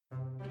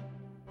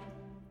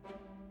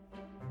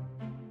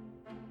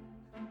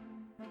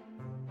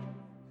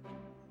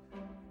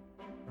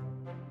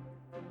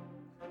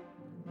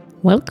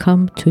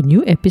Welcome to a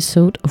new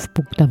episode of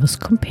Book Lovers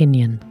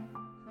Companion.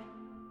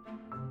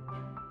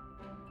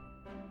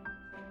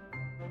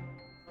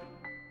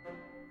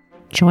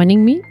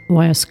 Joining me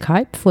via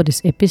Skype for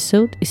this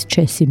episode is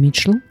Jazzy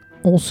Mitchell,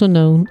 also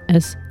known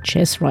as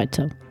Jazz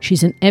Writer.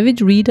 She's an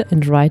avid reader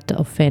and writer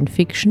of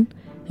fanfiction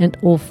and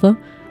author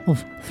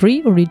of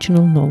 3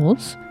 original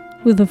novels,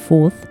 with a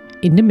 4th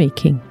in the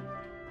making.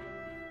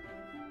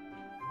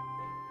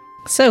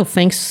 So,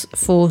 thanks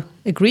for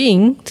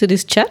agreeing to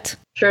this chat.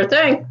 Sure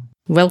thing.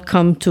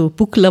 Welcome to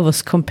Book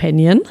Lovers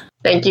Companion.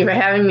 Thank you for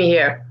having me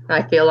here.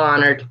 I feel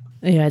honored.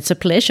 Yeah, it's a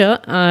pleasure.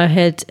 I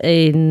had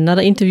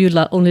another interview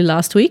only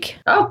last week.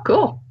 Oh,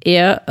 cool.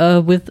 Yeah,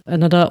 with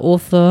another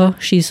author.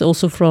 She's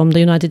also from the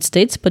United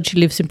States, but she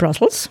lives in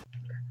Brussels.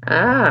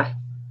 Ah,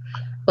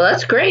 well,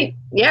 that's great.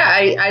 Yeah,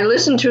 I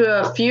listened to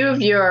a few of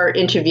your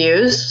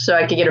interviews so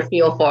I could get a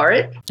feel for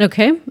it.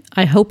 Okay,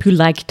 I hope you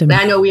liked them.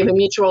 I know we have a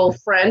mutual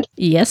friend.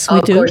 Yes,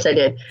 we do. Of course I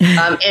did.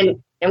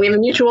 And we have a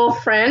mutual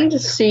friend,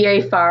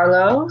 C.A.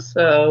 Farlow.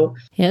 So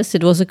yes,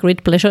 it was a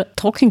great pleasure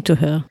talking to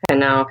her. I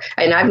know.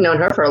 And I've known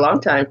her for a long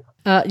time.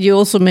 You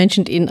also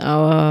mentioned in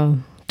our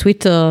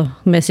Twitter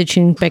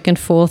messaging back and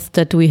forth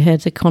that we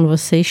had a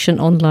conversation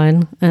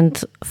online.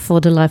 And for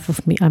the life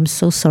of me, I'm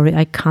so sorry.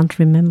 I can't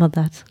remember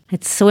that.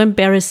 It's so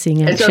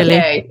embarrassing, actually.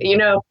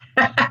 It's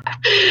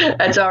okay.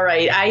 That's all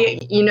right.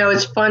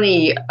 It's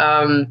funny.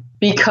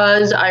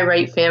 Because I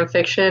write fan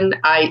fiction,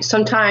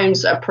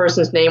 sometimes a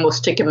person's name will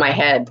stick in my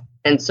head.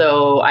 And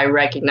so I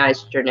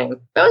recognized your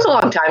name. That was a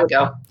long time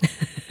ago.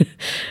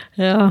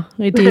 Yeah,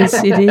 it is.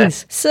 It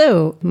is.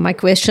 So my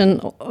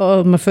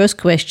first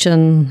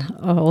question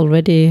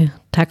already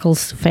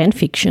tackles fan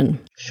fiction.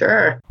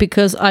 Sure.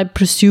 Because I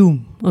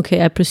presume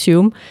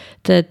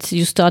that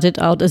you started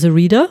out as a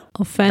reader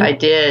of fan. I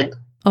did.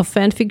 Of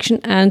fan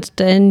fiction, and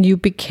then you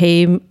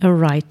became a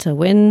writer.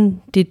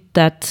 When did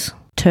that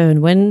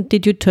turn? When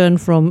did you turn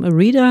from a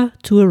reader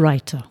to a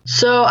writer?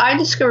 So I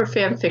discovered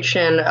fan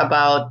fiction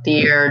about the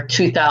year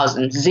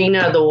 2000,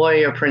 Xena the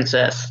Warrior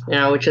Princess,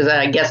 which is,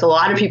 I guess, a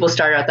lot of people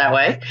start out that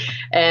way.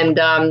 And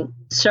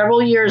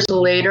several years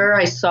later,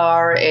 I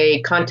saw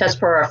a contest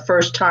for a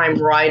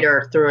first-time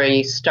writer through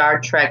a Star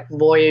Trek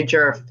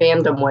Voyager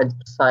fandom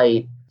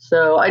website.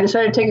 So I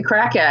decided to take a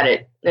crack at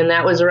it. And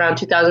that was around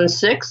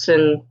 2006.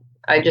 And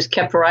I just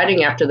kept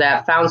writing after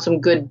that, found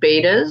some good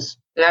betas.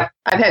 And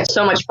I've had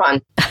so much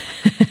fun.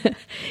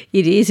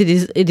 It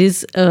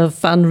is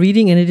fun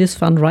reading, and it is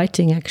fun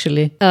writing,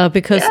 actually.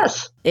 Because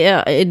yes.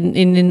 Yeah,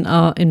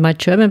 in my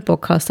German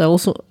podcast, I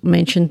also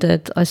mentioned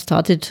that I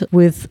started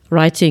with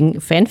writing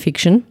fan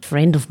fiction. A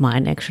friend of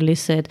mine actually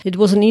said it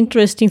was an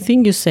interesting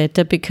thing you said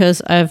that,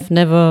 because I've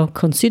never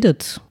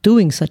considered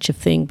doing such a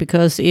thing.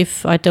 Because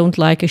if I don't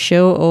like a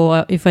show,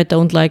 or if I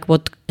don't like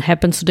what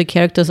happens to the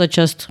characters, I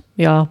just,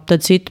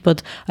 that's it.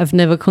 But I've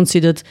never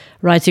considered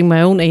writing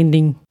my own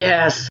ending.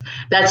 Yes,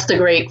 that's the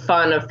great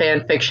fun of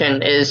fan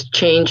fiction, is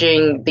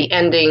changing the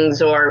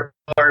endings or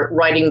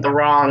righting the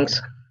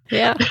wrongs.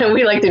 Yeah,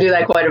 we like to do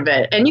that quite a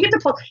bit, and you get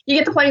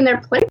to play in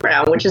their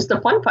playground, which is the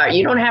fun part.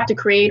 You don't have to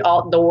create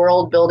all the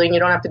world building. You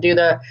don't have to do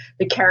the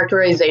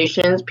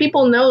characterizations.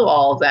 People know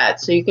all of that,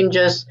 so you can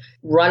just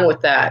run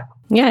with that.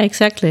 Yeah,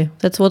 exactly.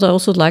 That's what I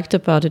also liked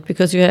about it,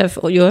 because you have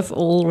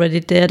already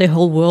there the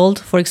whole world,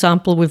 for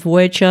example, with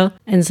Voyager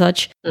and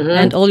such. Mm-hmm.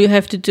 And all you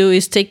have to do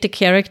is take the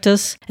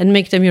characters and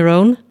make them your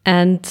own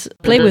and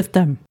play with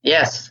them.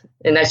 Yes,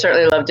 and I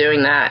certainly love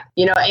doing that.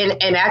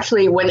 And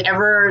actually,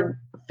 whenever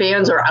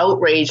fans are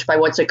outraged by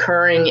what's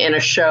occurring in a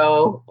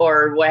show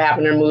or what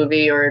happened in a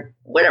movie or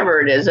whatever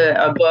it is,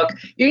 a book,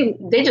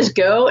 they just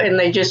go and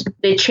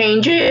they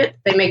change it,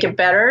 they make it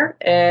better,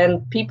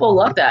 and people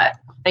love that.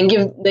 And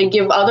they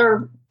give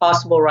other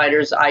possible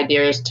writers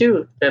ideas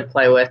too to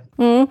play with.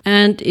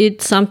 And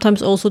it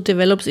sometimes also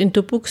develops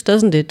into books,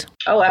 doesn't it?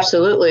 Oh,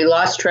 absolutely.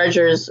 Lost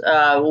Treasures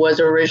was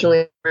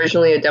originally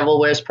a Devil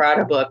Wears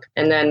Prada book,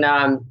 and then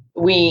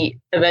we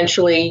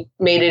eventually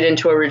made it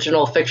into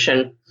original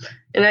fiction.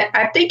 And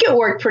I think it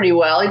worked pretty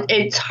well.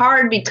 It's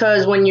hard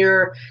because when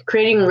you're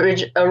creating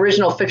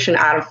original fiction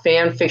out of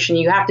fan fiction,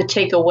 you have to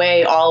take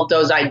away all of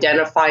those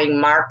identifying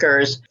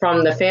markers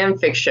from the fan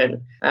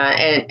fiction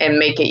and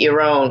make it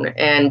your own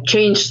and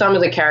change some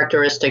of the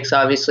characteristics,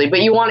 obviously.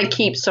 But you want to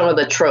keep some of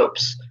the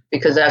tropes,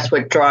 because that's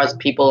what draws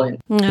people in.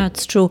 Yeah,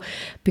 it's true.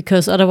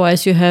 Because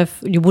otherwise you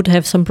would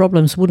have some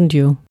problems, wouldn't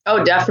you?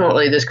 Oh,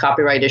 definitely. There's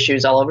copyright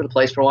issues all over the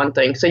place, for one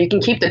thing. So you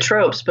can keep the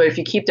tropes, but if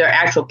you keep their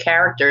actual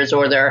characters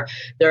or their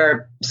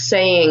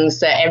sayings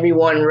that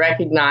everyone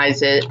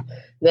recognizes,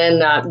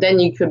 then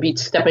you could be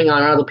stepping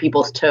on other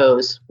people's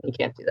toes. You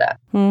can't do that.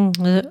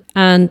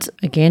 And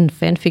again,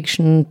 fan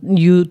fiction,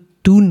 you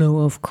do know,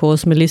 of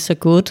course, Melissa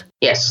Good.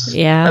 Yes,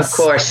 of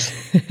course.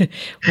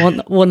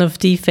 one of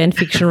the fan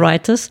fiction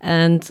writers.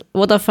 And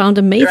what I found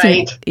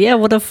amazing,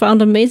 what I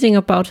found amazing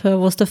about her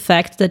was the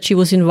fact that she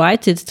was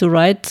invited to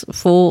write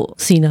for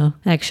Xena,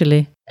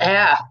 actually.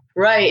 Yeah,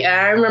 Right. And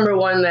I remember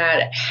one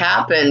that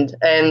happened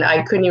and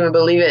I couldn't even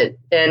believe it.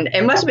 And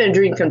it must have been a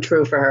dream come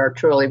true for her,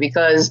 truly,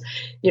 because,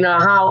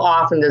 how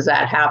often does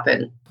that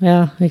happen?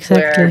 Yeah,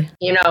 exactly.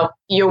 Where,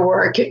 your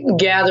work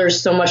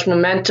gathers so much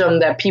momentum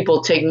that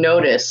people take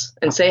notice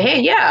and say,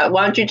 hey, yeah,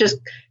 why don't you just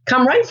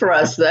come write for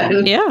us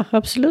then? Yeah,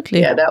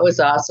 absolutely. Yeah, that was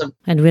awesome.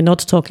 And we're not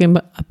talking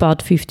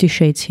about 50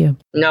 Shades here.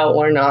 No,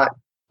 we're not.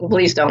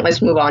 Please don't.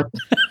 Let's move on.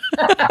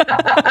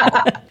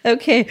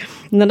 Okay,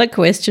 another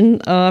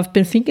question I've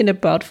been thinking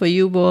about for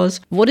you was,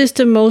 what is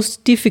the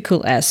most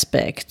difficult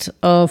aspect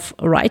of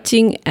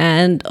writing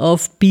and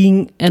of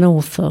being an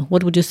author?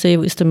 What would you say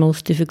is the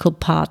most difficult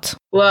part?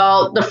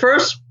 Well, the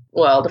first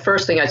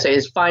thing I'd say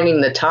is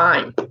finding the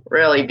time,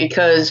 really,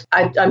 because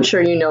I'm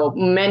sure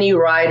many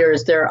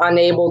writers, they're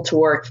unable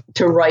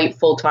to write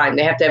full time.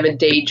 They have to have a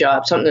day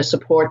job, something to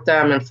support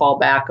them and fall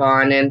back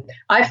on. And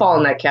I fall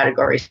in that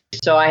category.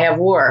 So I have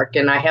work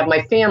and I have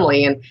my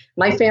family, and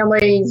my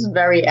family is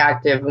very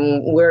active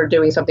and we're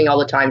doing something all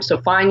the time.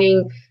 So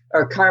finding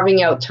or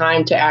carving out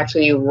time to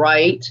actually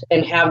write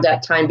and have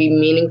that time be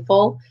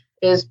meaningful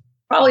is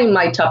probably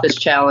my toughest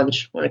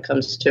challenge when it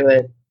comes to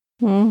it.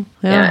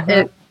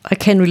 Yeah. I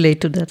can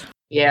relate to that.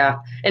 Yeah.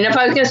 And if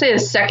I was going to say the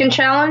second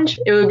challenge,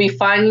 it would be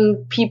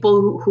finding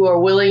people who are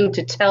willing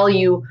to tell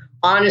you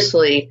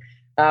honestly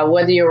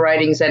whether your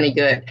writing's any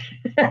good.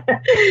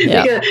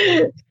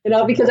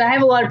 Because I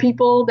have a lot of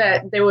people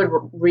that they would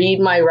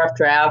read my rough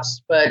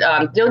drafts, but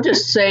they'll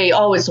just say,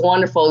 oh, it's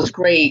wonderful, it's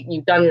great,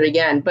 you've done it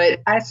again. But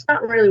that's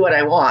not really what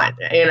I want.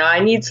 I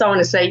need someone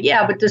to say,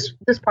 yeah, but this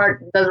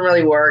part doesn't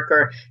really work,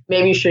 or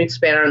maybe you should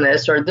expand on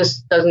this, or this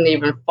doesn't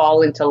even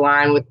fall into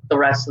line with the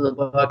rest of the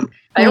book.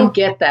 I don't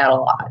get that a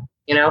lot.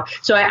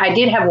 So I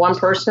did have one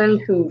person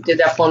who did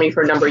that for me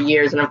for a number of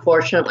years, and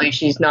unfortunately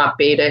she's not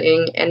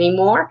betaing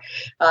anymore.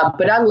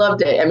 But I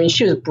loved it. I mean,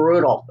 she was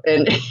brutal,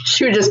 and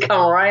she would just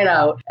come right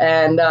out.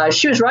 And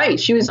she was right.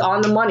 She was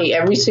on the money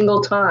every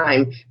single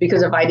time,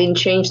 because if I didn't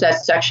change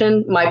that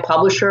section, my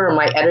publisher or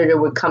my editor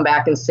would come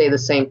back and say the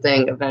same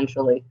thing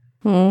eventually.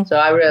 So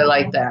I really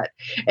like that.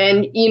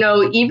 And,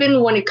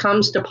 even when it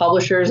comes to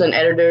publishers and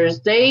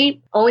editors,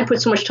 they only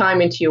put so much time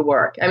into your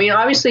work. I mean,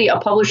 obviously, a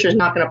publisher is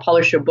not going to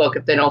publish your book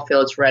if they don't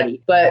feel it's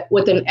ready. But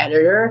with an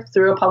editor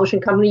through a publishing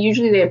company,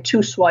 usually they have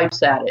 2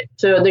 swipes at it.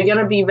 So they're going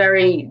to be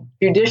very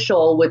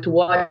judicial with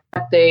what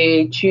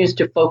they choose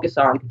to focus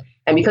on.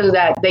 And because of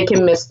that, they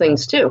can miss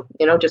things too,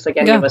 just like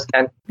any of us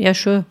can. Yeah,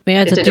 sure.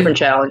 Yeah, it's a different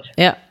challenge.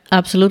 Yeah,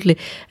 absolutely.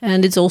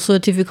 And it's also a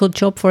difficult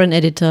job for an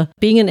editor.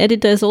 Being an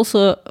editor is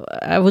also,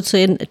 I would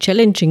say, a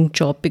challenging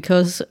job,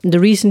 because in the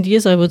recent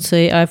years, I would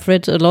say, I've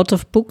read a lot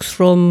of books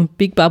from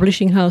big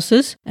publishing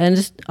houses,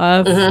 and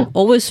I've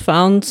always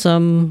found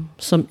some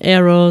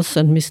errors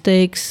and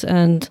mistakes.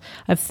 And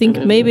I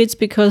think maybe it's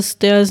because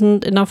there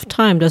isn't enough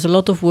time. There's a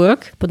lot of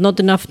work, but not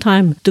enough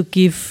time to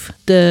give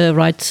the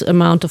right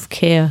amount of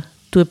care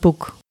to a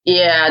book.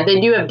 Yeah, they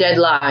do have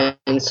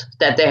deadlines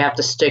that they have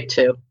to stick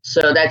to.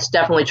 So that's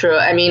definitely true.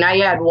 I mean, I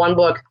had one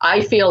book, I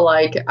feel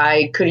like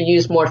I could have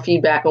used more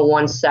feedback on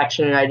one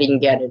section and I didn't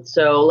get it.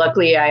 So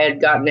luckily I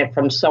had gotten it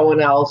from someone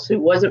else who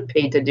wasn't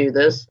paid to do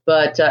this.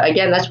 But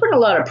again, that's putting a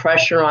lot of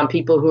pressure on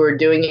people who are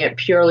doing it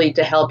purely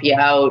to help you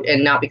out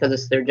and not because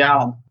it's their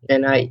job.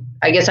 And I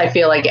guess I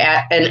feel like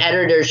an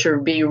editor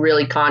should be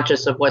really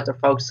conscious of what they're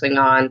focusing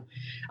on.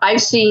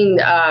 I've seen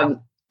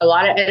a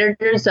lot of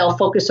editors, they'll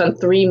focus on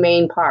 3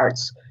 main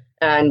parts.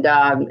 And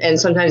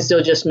sometimes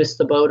they'll just miss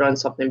the boat on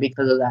something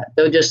because of that.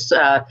 They'll just,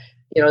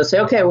 say,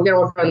 okay, we're going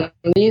to work on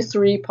these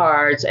 3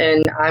 parts.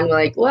 And I'm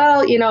like,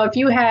 well, if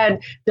you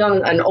had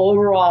done an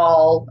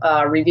overall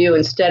review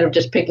instead of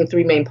just picking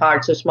 3 main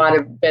parts, this might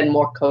have been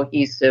more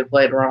cohesive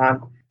later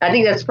on. I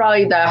think that's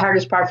probably the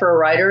hardest part for a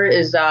writer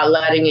is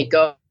letting it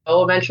go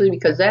eventually,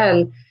 because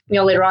then,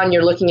 later on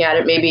you're looking at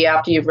it maybe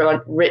after you've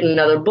written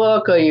another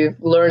book or you've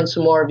learned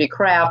some more of your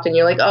craft and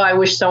you're like, oh, I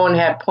wish someone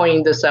had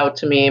pointed this out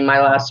to me in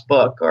my last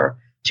book or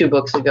 2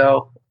 books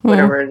ago,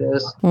 whatever it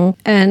is.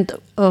 And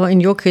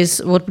in your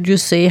case, what would you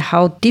say,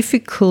 how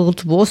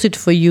difficult was it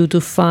for you to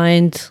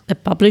find a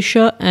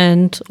publisher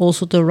and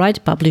also the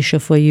right publisher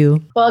for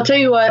you? Well, I'll tell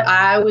you what,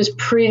 I was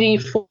pretty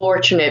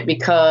fortunate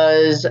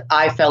because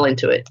I fell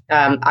into it.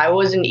 I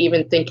wasn't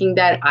even thinking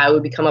that I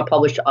would become a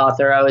published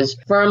author. I was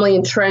firmly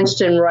entrenched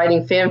in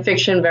writing fan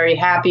fiction, very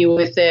happy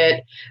with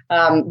it.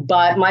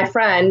 But my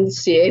friend,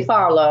 C.A.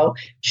 Farlow,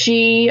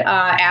 she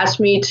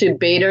asked me to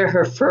beta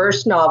her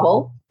first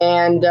novel.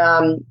 And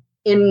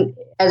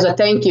as a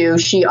thank you,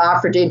 she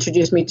offered to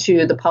introduce me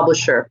to the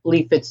publisher,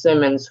 Lee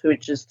Fitzsimmons,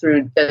 which is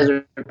through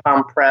Desert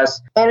Palm Press.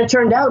 And it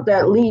turned out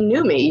that Lee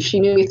knew me. She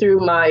knew me through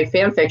my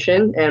fan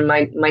fiction, and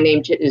my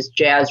name is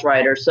Jazz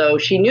Writer. So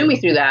she knew me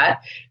through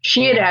that.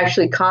 She had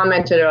actually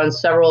commented on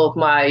several of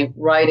my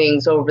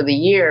writings over the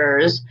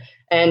years.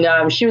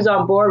 And she was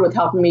on board with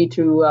helping me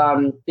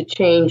to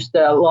change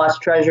the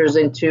Lost Treasures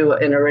into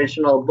an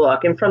original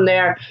book. And from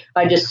there,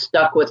 I just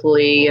stuck with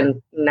Lee,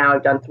 and now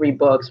I've done 3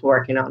 books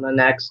working on the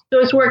next. So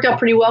it's worked out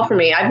pretty well for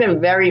me. I've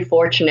been very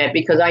fortunate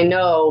because I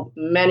know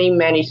many,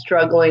 many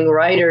struggling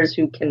writers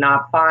who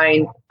cannot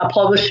find a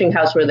publishing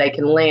house where they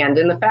can land.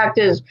 And the fact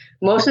is,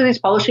 most of these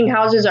publishing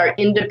houses are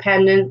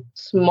independent,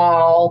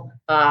 small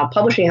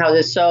publishing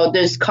houses. So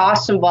there's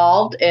costs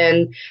involved,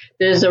 and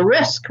there's a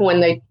risk when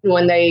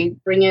they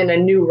bring in a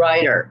new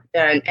writer,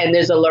 and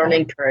there's a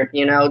learning curve.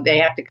 You know, they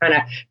have to kind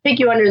of take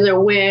you under their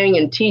wing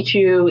and teach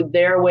you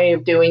their way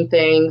of doing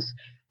things.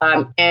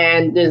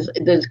 And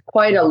there's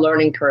quite a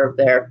learning curve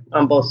there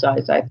on both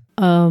sides.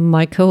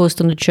 My co-host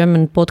on the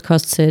German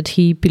podcast said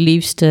he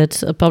believes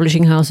that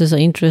publishing houses are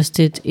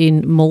interested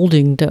in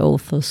molding the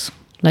authors,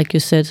 like you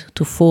said,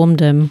 to form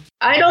them.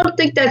 I don't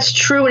think that's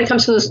true when it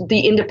comes to the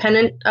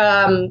independent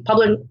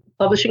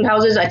publishing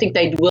houses. I think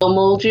they will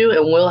mold you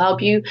and will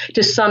help you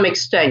to some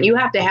extent. You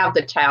have to have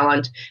the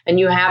talent, and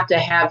you have to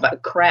have a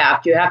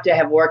craft. You have to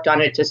have worked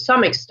on it to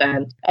some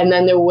extent, and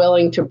then they're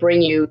willing to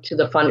bring you to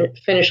the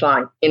finish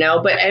line. You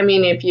know, but I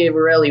mean, if you're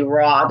really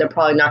raw, they're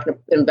probably not going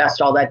to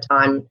invest all that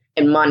time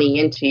and money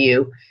into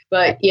you.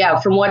 But yeah,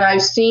 from what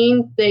I've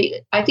seen,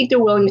 I think they're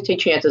willing to take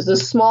chances. The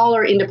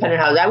smaller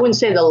independent houses, I wouldn't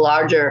say the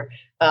larger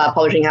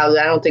publishing houses,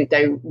 I don't think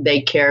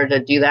they care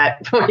to do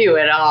that for you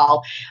at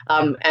all.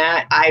 And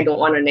I don't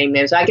want to name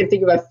names. I can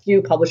think of a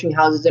few publishing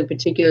houses in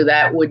particular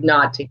that would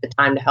not take the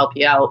time to help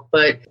you out.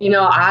 But, you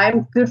know,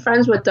 I'm good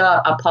friends with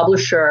a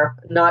publisher,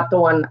 not the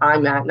one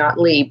I'm at, not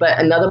Lee, but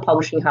another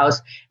publishing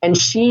house. And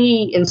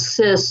she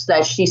insists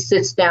that she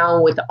sits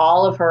down with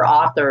all of her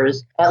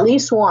authors at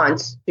least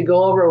once to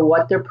go over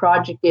what their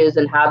project is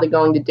and how they're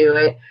going to do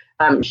it.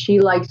 She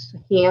likes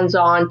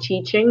hands-on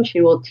teaching. She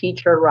will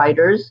teach her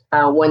writers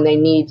when they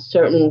need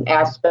certain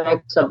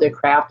aspects of their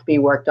craft to be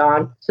worked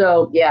on.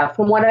 So, yeah,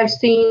 from what I've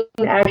seen,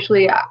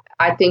 actually,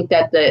 I think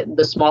that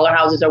the smaller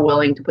houses are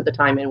willing to put the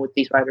time in with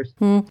these writers.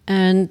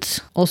 And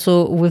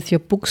also with your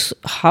books,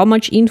 how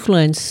much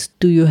influence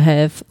do you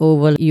have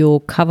over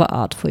your cover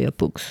art for your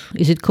books?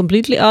 Is it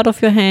completely out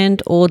of your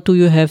hand, or do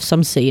you have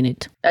some say in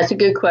it? That's a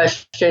good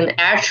question.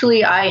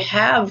 Actually, I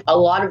have a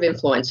lot of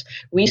influence.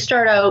 We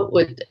start out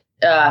with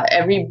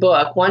every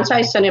book. Once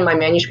I send in my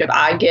manuscript,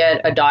 I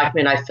get a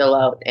document I fill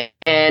out,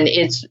 and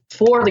it's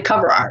for the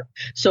cover art.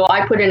 So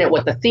I put in it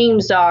what the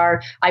themes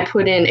are. I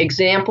put in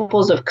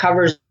examples of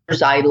covers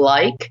I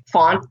like,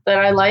 font that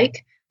I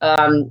like.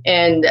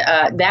 And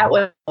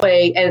that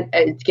way, and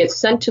it gets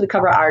sent to the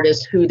cover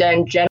artist, who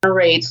then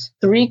generates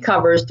 3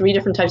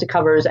 different types of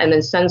covers, and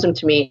then sends them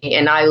to me,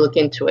 and I look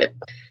into it.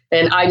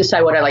 And I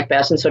decide what I like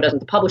best, and so doesn't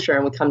the publisher,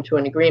 and we come to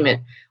an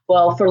agreement.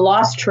 Well, for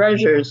Lost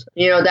Treasures,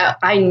 you know, that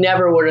I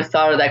never would have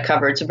thought of that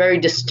cover. It's a very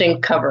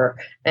distinct cover.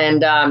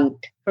 And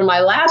for my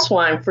last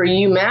one, for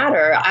You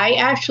Matter, I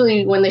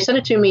actually, when they sent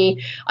it to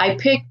me, I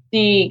picked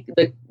the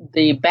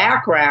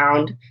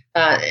background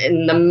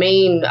and the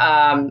main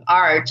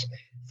art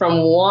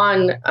from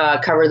one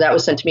cover that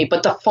was sent to me,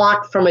 but the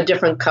font from a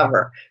different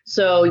cover.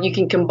 So you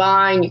can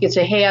combine, you can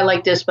say, hey, I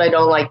like this, but I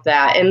don't like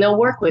that. And they'll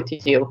work with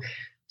you.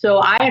 So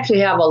I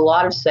actually have a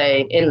lot of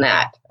say in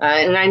that.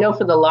 And I know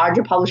for the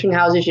larger publishing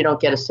houses, you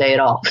don't get a say at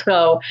all.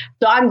 So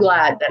I'm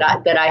glad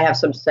that I have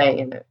some say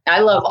in it.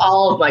 I love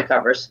all of my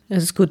covers.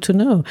 It's good to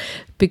know,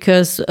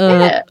 because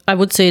I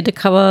would say the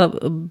cover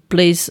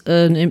plays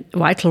a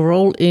vital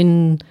role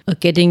in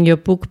getting your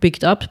book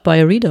picked up by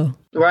a reader.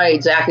 Right,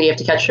 exactly. You have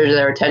to capture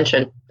their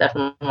attention,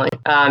 definitely.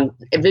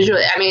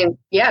 Visually, I mean,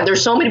 yeah,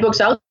 there's so many books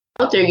out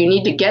there. You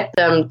need to get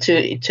them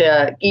you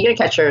got to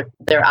capture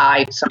their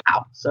eye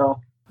somehow. So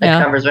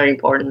that cover is very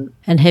important.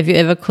 And have you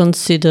ever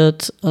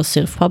considered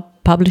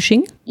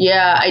self-publishing?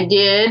 Yeah, I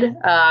did.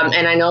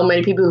 And I know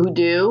many people who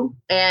do.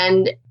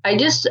 And I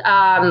just,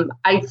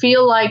 I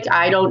feel like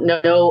I don't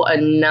know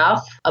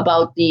enough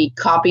about the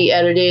copy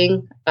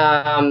editing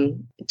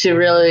to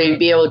really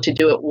be able to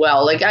do it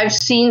well. Like, I've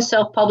seen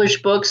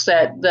self-published books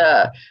that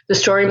the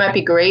story might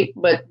be great,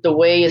 but the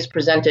way it's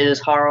presented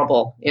is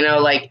horrible. You know,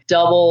 like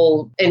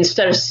double,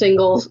 instead of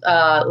single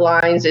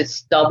lines,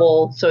 it's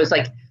double. So it's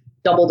like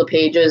double the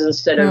pages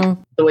instead of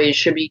the way it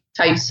should be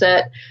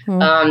typeset,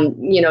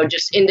 you know,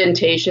 just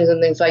indentations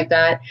and things like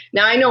that.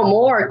 Now, I know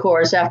more, of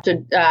course,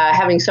 after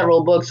having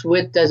several books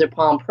with Desert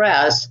Palm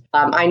Press.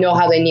 I know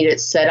how they need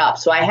it set up.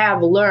 So I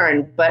have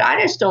learned, but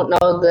I just don't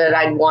know that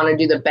I'd want to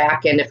do the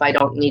back end if I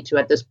don't need to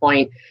at this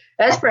point.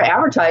 As for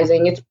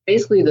advertising, it's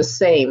basically the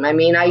same. I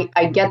mean,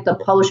 I get the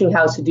publishing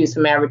house to do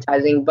some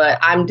advertising, but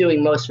I'm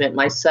doing most of it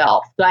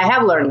myself. So I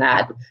have learned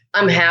that.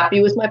 I'm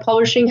happy with my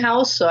publishing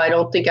house, so I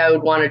don't think I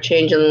would want to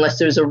change unless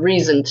there's a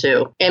reason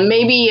to. And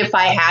maybe if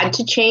I had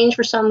to change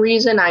for some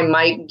reason, I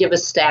might give a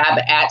stab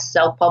at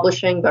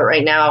self-publishing, but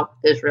right now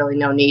there's really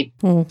no need.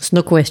 It's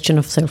no question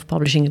of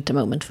self-publishing at the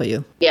moment for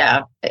you.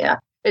 Yeah.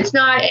 It's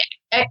not,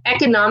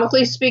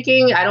 economically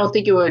speaking, I don't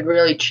think it would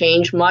really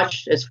change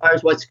much as far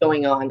as what's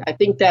going on. I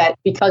think that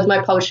because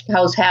my publishing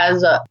house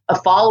has a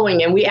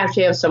following, and we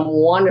actually have some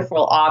wonderful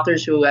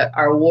authors who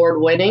are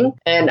award-winning,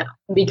 and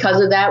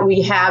because of that,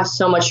 we have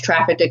so much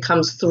traffic that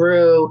comes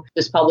through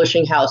this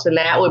publishing house. And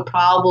that would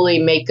probably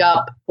make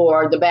up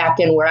for the back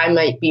end where I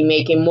might be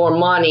making more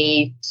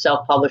money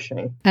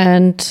self-publishing.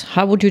 And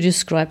how would you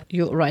describe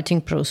your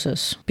writing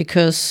process?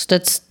 Because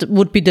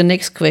would be the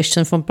next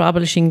question, from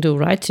publishing to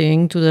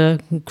writing to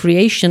the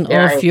creation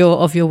of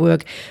your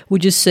work.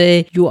 Would you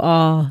say you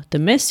are the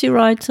messy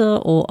writer,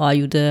 or are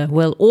you the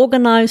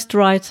well-organized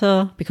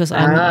writer? Because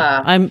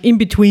I'm in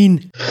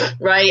between.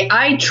 Right.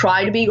 I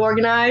try to be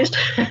organized.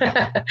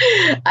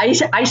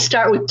 I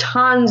start with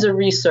tons of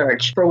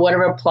research for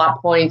whatever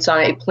plot points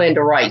I plan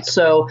to write.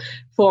 So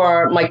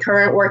for my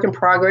current work in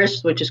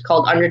progress, which is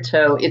called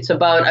Undertow, it's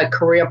about a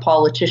career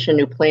politician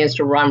who plans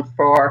to run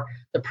for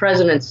the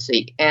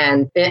presidency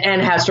and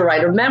has to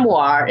write a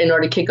memoir in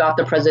order to kick off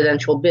the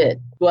presidential bid.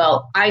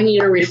 Well, I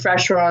need a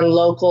refresher on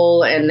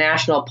local and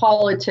national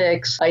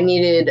politics. I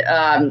needed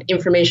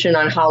information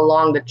on how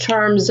long the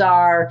terms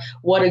are,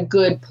 what a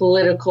good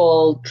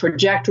political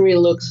trajectory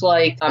looks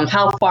like,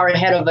 how far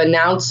ahead of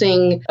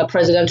announcing a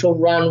presidential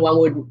run one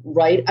would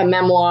write a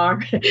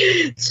memoir.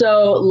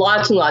 So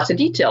lots and lots of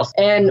details.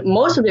 And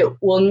most of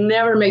it will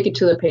never make it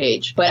to the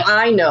page. But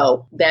I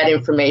know that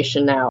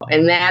information now.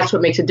 And that's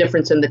what makes a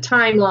difference in the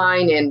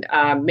timeline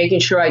and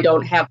making sure I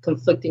don't have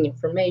conflicting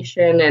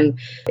information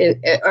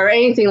or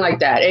anything like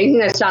that. Anything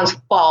that sounds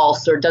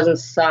false or doesn't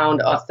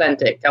sound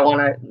authentic, I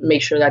want to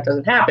make sure that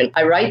doesn't happen.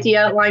 I write the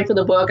outline for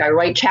the book. I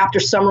write chapter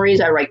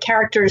summaries. I write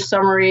character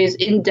summaries,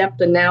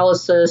 in-depth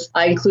analysis.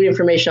 I include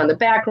information on the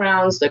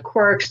backgrounds, the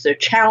quirks, their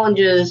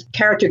challenges,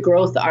 character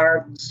growth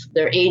arcs,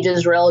 their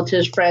ages,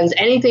 relatives, friends,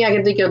 anything I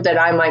can think of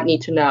that I might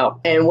need to know,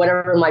 and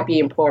whatever might be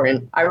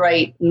important. I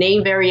write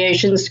name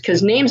variations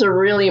because names are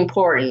really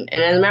important.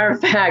 And as a matter of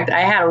fact,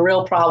 I had a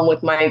real problem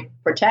with my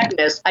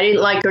protagonist. I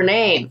didn't like her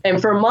name.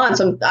 And for months,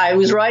 I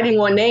was writing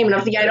one name and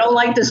I'm thinking, I don't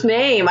like this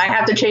name. I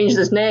have to change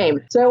this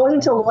name. So it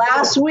wasn't until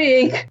last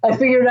week I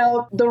figured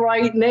out the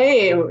right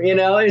name.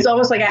 It's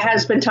almost like I had to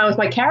spend time with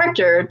my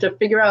character to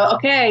figure out,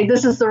 okay,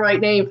 this is the right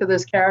name for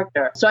this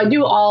character. So I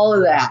do all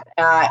of that.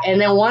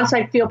 And then once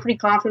I feel pretty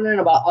confident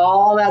about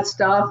all that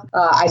stuff,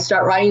 I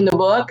start writing the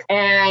book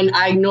and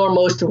I ignore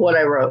most of what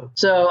I wrote.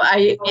 So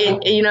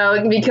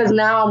because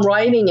now I'm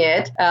writing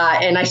it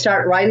and I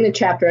start writing the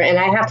chapter and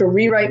I have to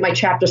rewrite my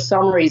chapter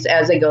summaries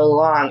as I go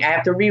along. I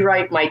have to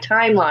rewrite my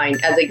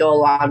timeline as I go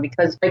along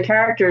because my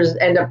characters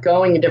end up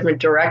going in different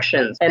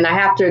directions. And I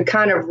have to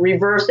kind of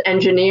reverse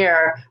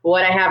engineer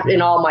what I have in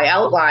all my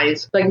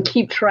outlines so I can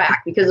keep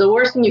track. Because the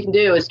worst thing you can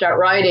do is start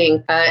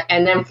writing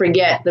and then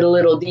forget the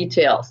little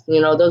details.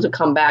 Those will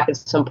come back at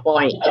some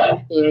point.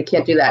 You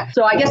can't do that.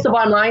 So I guess the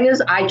bottom line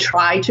is I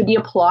try to be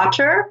a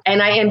plotter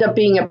and I end up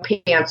being a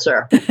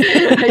pantser.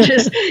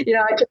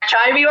 I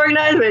try to be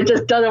organized, but it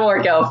just doesn't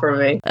work out for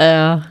me.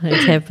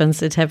 It happens.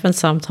 It happens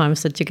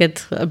sometimes that you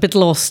get a bit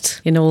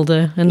lost in all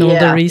the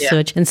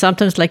research. Yeah. And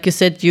sometimes, like you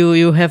said,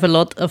 you have a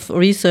lot of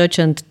research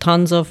and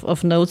tons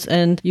of notes,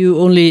 and you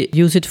only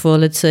use it for,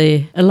 let's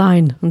say, a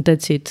line, and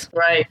that's it.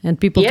 Right. And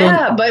people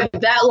but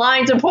that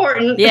line's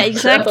important. Yeah,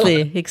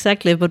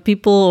 exactly. But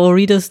people or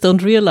readers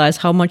don't realize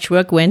how much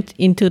work went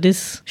into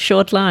this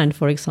short line,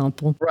 for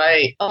example.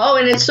 Right. Oh,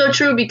 and it's so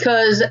true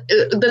because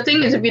the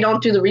thing is, if you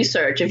don't do the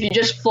research, if you're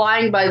just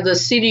flying by the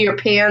seat of your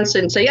pants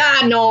and say,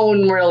 no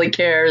one really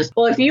cares.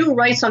 Well, if you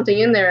write something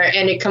in there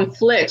and it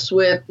conflicts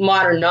with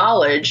modern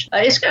knowledge,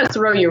 it's going to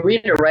throw your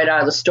reader right out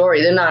of the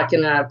story. They're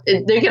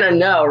going to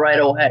know right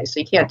away. So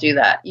you can't do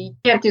that. You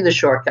can't do the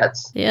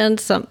shortcuts. Yeah, and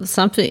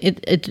something,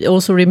 it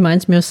also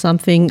reminds me of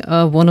something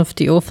one of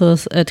the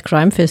authors at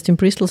Crime Fest in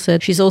Bristol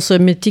said. She's also a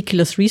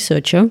meticulous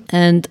researcher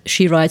and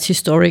she writes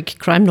historic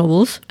crime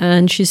novels.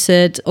 And she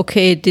said,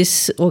 okay,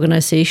 this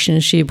organization,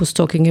 she was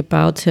talking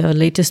about her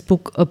latest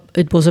book,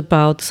 it was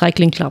about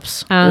cycling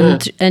clubs.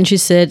 And she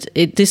said,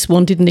 this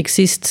one didn't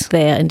exist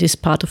there in this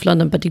part of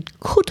London, but it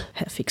could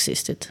have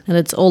existed. And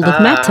that's all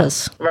that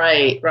matters.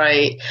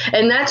 Right.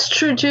 And that's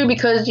true too,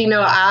 because,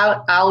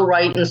 I'll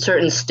write in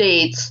certain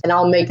states and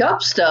I'll make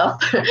up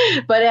stuff,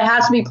 but it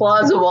has to be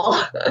plausible,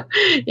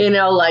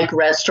 like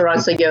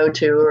restaurants they go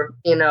to or,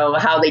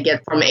 how they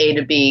get from A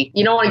to B.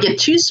 You don't want to get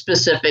too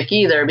specific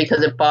either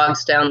because it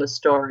bogs down the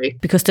story.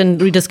 Because then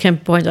readers can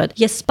point out,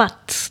 yes,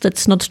 but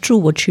that's not true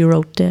what she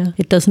wrote there.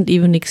 It doesn't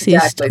even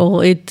exist. Exactly.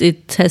 Or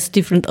it has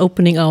different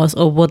opening hours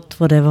or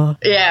whatever.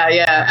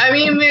 Yeah. I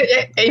mean,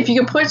 if you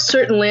can put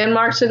certain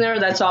landmarks in there,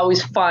 that's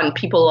always fun.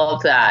 People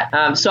love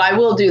that. So I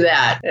will do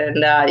that.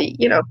 And,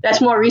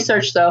 that's more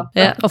research, though.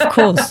 Yeah, of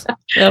course.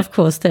 Of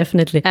course,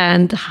 definitely.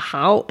 And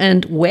how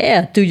and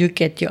where do you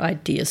get your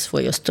ideas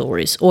for your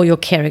stories or your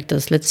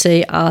characters? Let's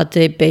say, are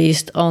they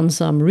based on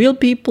some real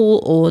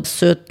people or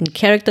certain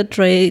character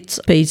traits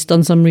based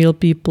on some real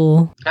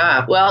people?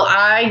 Well,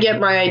 I get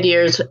my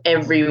ideas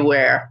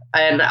everywhere.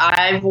 And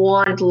I've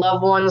warned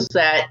loved ones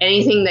that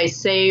anything they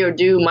say or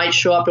do might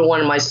show up in one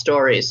of my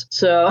stories.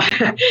 So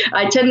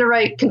I tend to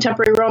write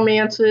contemporary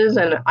romances,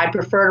 and I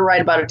prefer to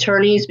write about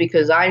attorneys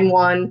because I'm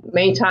one.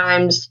 Many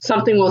times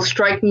something will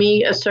strike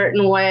me a certain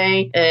certain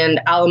way,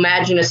 and I'll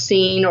imagine a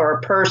scene or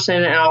a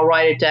person and I'll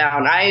write it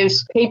down. I have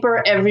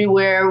paper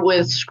everywhere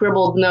with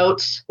scribbled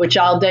notes, which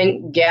I'll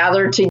then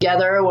gather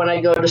together when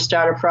I go to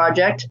start a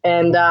project.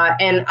 And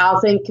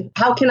I'll think,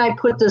 how can I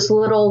put this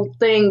little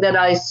thing that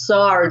I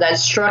saw or that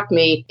struck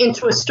me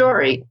into a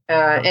story?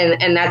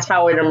 And that's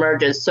how it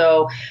emerges.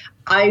 So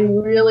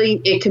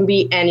it can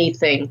be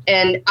anything.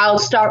 And I'll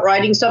start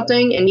writing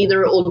something and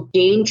either it will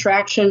gain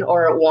traction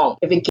or it won't.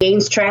 If it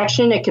gains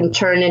traction, it can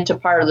turn into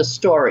part of the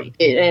story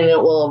and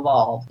it will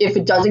evolve. If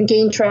it doesn't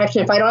gain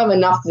traction, if I don't have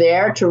enough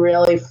there to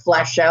really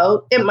flesh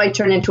out, it might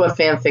turn into a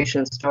fan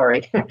fiction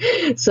story.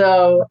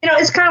 So,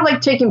 it's kind of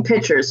like taking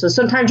pictures. So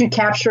sometimes you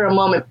capture a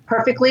moment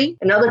perfectly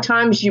and other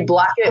times you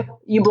block it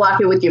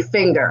with your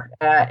finger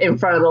in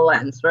front of the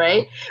lens,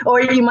 right?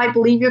 Or you might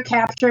believe you're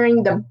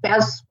capturing the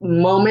best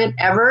moment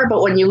ever,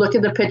 but when you look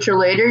at the picture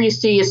later, you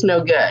see it's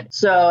no good.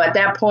 So at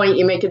that point,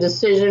 you make a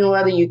decision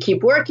whether you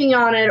keep working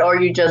on it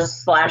or you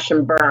just slash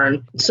and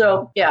burn.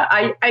 So yeah,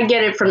 I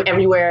get it from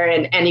everywhere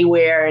and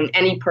anywhere and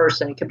any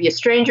person. It could be a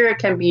stranger, it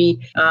can be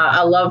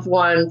a loved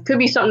one, could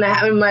be something that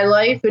happened in my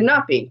life, could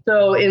not be.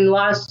 So in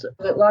Lost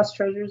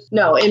Treasures?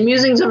 No, in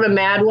Musings of a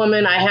Mad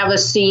Woman, I have a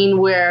scene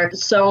where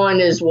someone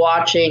is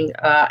watching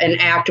an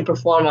actor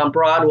perform on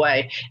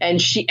Broadway,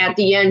 and at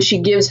the end she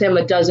gives him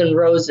a dozen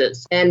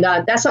roses, and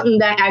that's something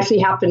that actually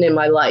happened in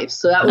my life.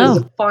 So that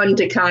was fun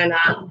to kind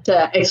of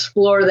to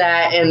explore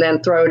that and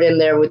then throw it in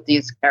there with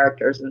these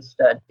characters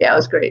instead. Yeah, it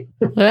was great.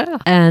 Yeah.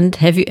 And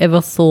have you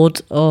ever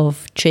thought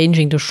of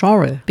changing the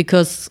genre?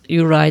 Because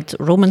you write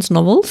romance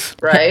novels.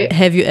 Right.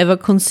 Have you ever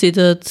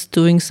considered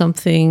doing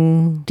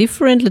something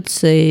different? Let's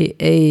say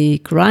a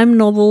crime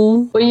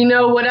novel?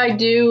 Well, what I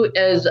do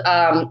is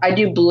I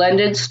do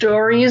blended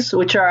stories,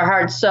 which are a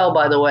hard sell,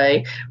 by the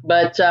way.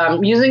 But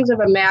Musings of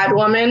a Mad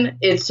Woman,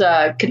 it's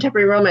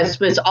contemporary romance,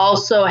 but it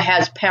also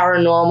has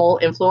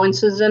paranormal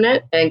influences in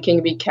it and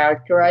can be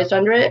characterized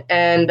under it.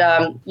 And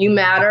You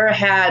Matter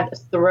had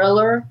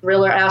thriller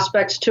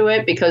aspects to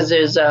it because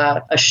there's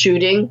a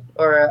shooting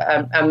or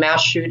a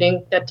mass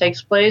shooting that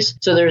takes place.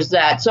 So there's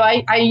that. So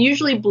I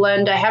usually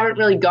blend. I haven't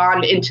really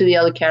gone into the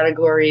other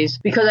categories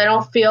because I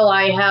don't feel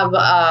I have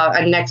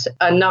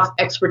enough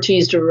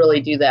expertise to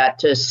really do that,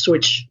 to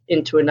switch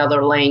into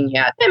another lane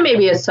yet. And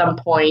maybe at some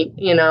point,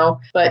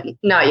 but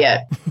not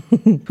yet.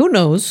 Who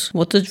knows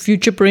what the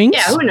future brings?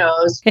 Yeah, who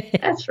knows?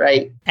 That's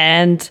right.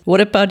 And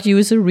what about you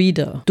as a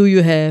reader? Do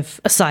you have,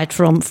 aside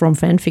from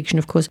fan fiction,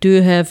 of course, do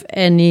you have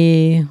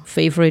any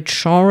favorite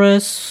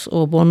genres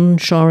or one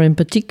genre in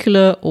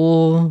particular,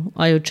 or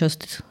are you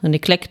just an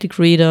eclectic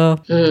reader?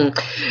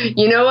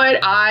 You know what?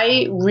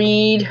 I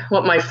read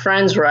what my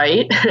friends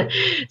write.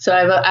 So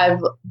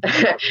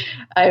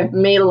I've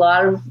made a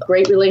lot of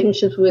great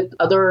relationships with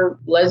other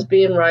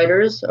lesbian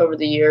writers over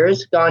the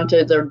years, gone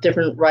to the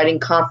different writing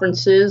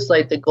conferences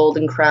like the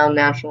Golden Crown,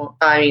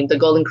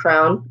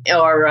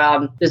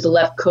 or there's the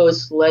Left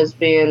Coast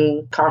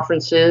Lesbian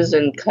Conferences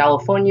in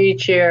California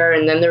each year.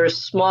 And then there's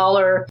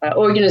smaller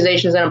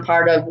organizations that I'm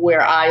part of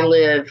where I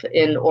live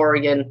in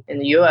Oregon in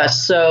the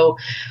U.S. So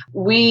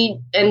we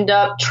end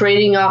up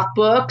trading off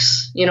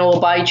books. We'll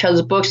buy each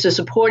other's books to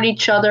support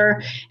each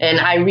other. And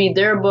I read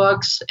their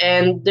books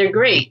and they're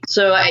great.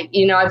 So,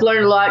 I've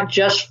learned a lot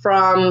just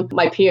from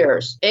my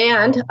peers.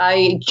 And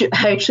I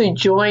actually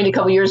joined a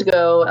couple years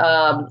ago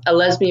a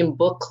lesbian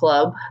book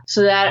club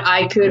so that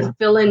I could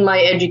fill in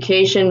my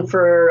education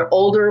for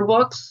older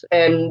books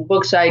and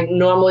books I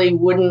normally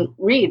wouldn't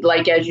read,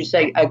 like, as you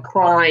say, a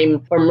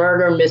crime or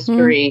murder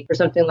mystery or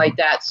something like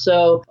that.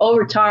 So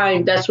over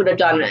time, that's what I've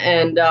done.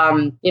 And,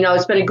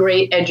 it's been a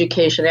great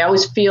education. I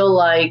always feel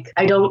like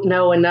I don't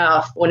know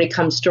enough when it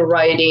comes to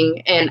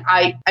writing. And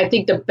I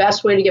think the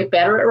best way to get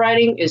better at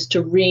writing is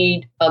to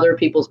read other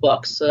people's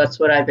books. So that's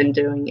what I've been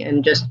doing,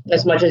 and just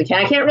as much as I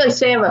can. I can't really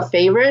say I have a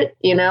favorite,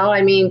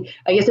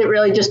 I guess it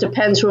really just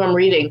depends who I'm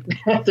reading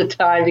at the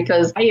time,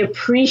 because I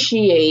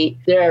appreciate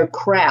their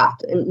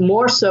craft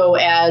more so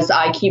as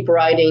I keep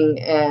writing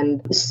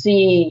and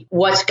see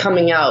what's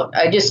coming out.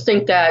 I just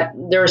think that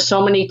there are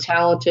so many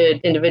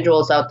talented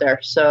individuals out there.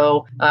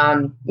 So,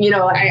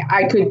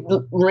 I could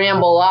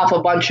ramble off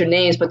a bunch of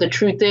names, but the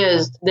truth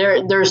is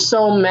there's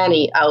so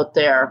many out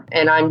there,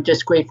 and I'm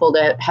just grateful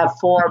to have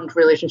formed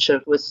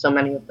relationships with so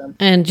many of them.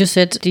 And you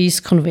said these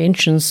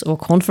conventions or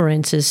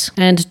conferences,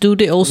 and do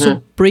they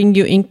also bring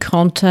you in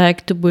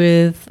contact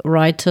with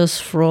writers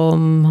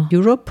from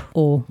Europe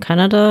or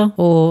Canada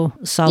or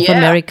South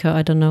America?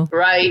 I don't know.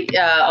 Right.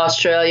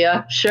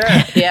 Australia. Sure.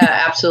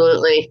 Yeah,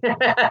 absolutely.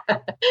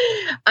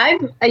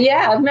 I've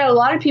met a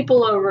lot of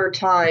people over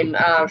time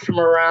from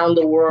around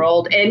the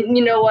world. And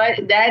you know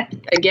what? That,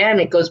 again,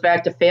 it goes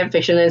back to fan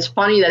fiction. And it's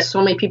funny that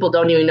so many people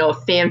don't even know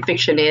what fan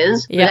fiction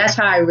is. Yeah. But that's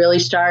how I really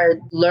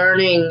started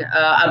learning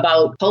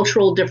about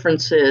cultural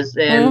differences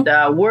and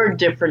word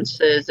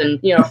differences and,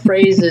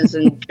 phrases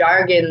and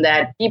jargon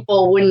that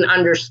people wouldn't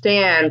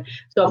understand.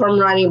 So if I'm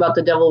writing about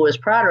The Devil Wears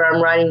Prada, prouder.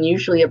 I'm writing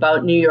usually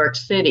about New York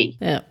City.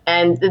 Yeah.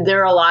 And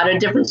there are a lot of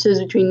differences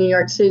between New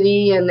York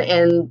City and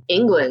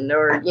England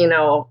or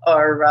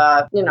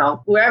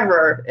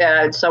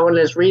wherever someone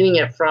is reading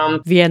it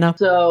from. Vienna.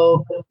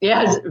 So,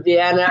 yes,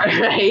 Vienna,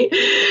 right?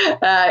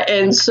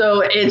 And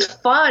so it's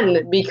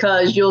fun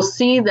because you'll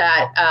see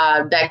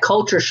that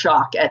culture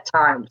shock at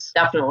times,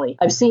 definitely.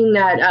 I've seen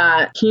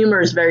that humor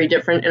is very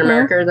different in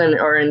America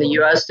or in the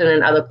U.S. than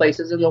in other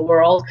places in the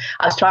world.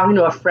 I was talking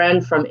to a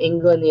friend from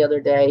England the other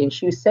day, and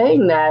she was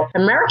saying that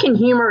American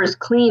humor is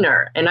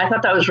cleaner, and I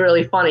thought that was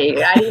really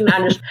funny. I didn't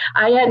understand.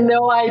 I had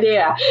no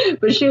idea,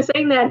 but she was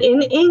saying that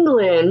in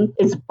England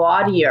it's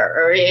bawdier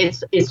or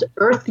it's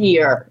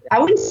earthier. I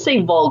wouldn't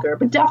say vulgar,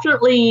 but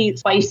definitely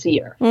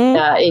spicier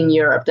in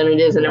Europe than it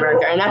is in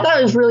America. And I thought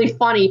it was really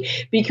funny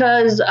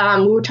because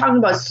we were talking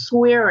about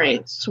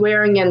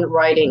swearing and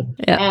writing.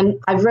 Yeah. And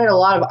I've read a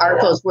lot of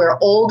articles where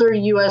older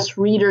U.S.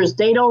 readers,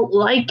 they don't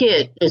like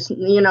it. It's,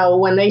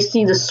 when they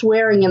see the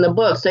swearing in the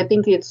books, they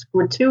think it's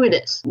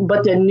gratuitous.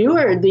 But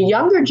the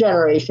younger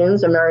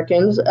generations,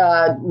 Americans,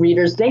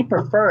 readers, they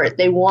prefer it.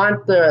 They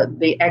want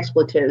the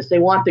expletives. They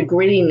want the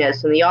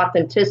grittiness and the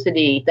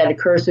authenticity that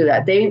occurs through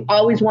that. They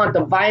always want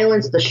the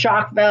violence, the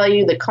shock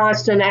value, the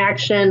constant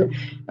action,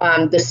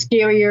 the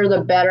scarier,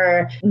 the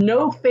better.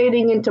 No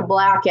fading into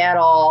black at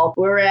all.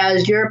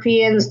 Whereas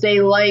Europeans,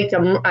 they like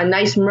a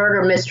nice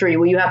murder mystery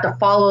where you have to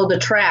follow the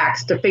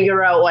tracks to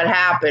figure out what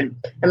happened.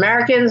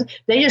 Americans,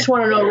 they just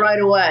want to know right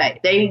away.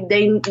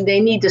 They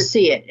need to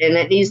see it, and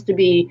it needs to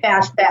be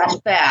fast.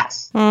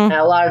 And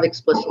a lot of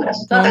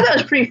explicitness. So I thought that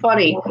was pretty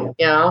funny,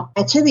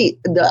 And to the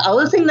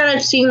other thing that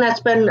I've seen that's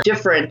been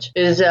different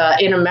is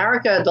in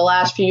America, the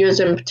last few years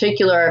in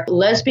particular,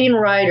 lesbian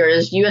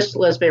writers, U.S.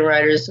 lesbian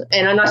writers,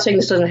 and I'm not saying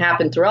this doesn't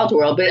happen throughout the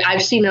world, but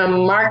I've seen a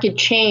marked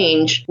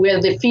change where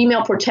the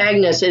female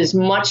protagonist is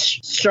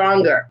much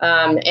stronger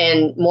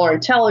and more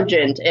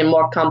intelligent and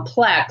more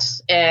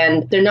complex,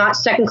 and they're not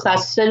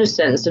second-class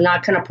citizens. They're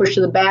not kind of pushed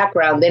to the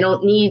background. They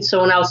don't need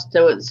someone else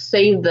to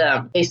save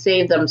them. They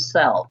save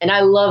themselves. And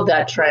I love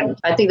that trend.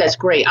 I think that's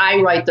great.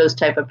 I write those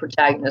type of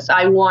protagonists.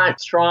 I want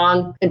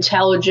strong,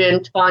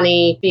 intelligent,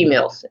 funny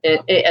females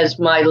as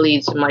my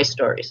leads in my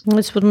stories.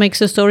 That's what makes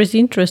the stories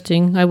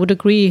interesting. I would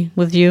agree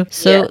with you.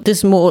 So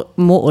this more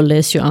or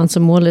less, your answer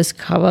more or less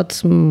covered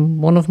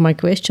one of my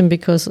questions,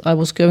 because I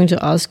was going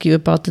to ask you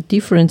about the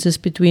differences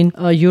between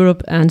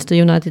Europe and the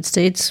United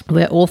States,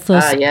 where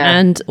authors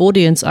and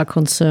audience are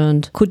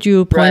concerned. Could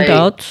you point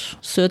out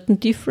certain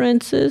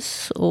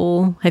differences,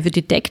 or have you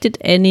detected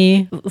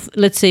any,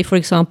 let's say, for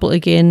example,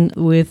 again,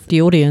 with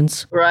the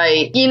audience?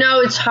 Right.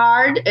 It's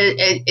hard.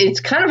 It's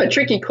kind of a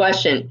tricky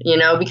question,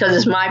 because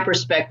it's my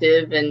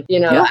perspective. And,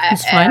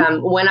 it's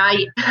fine. When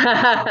I...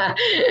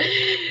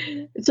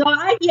 So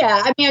I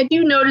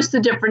do notice the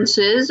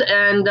differences.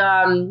 And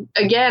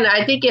again,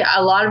 I think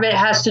a lot of it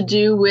has to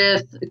do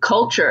with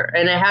culture,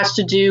 and it has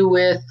to do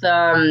with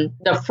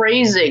the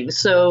phrasing.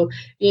 So,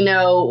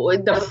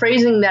 the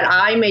phrasing that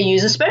I may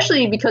use,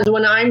 especially because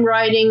when I'm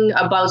writing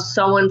about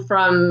someone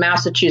from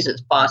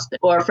Massachusetts, Boston,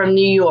 or from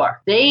New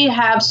York, they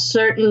have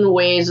certain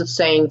ways of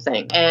saying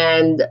things.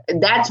 And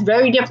that's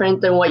very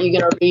different than what you're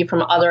going to read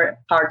from other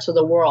parts of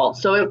the world.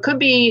 So it could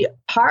be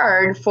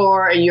hard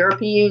for a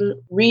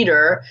European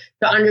reader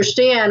to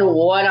understand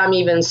what I'm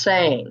even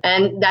saying.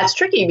 And that's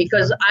tricky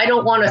because I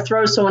don't want to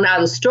throw someone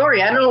out of the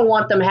story. I don't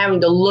want them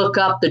having to look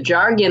up the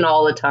jargon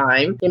all the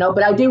time,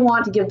 but I do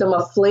want to give them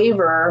a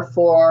flavor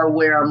for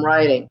where I'm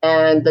writing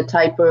and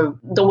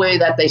the way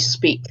that they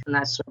speak and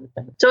that sort of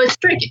thing. So it's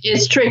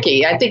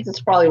tricky. I think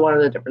that's probably one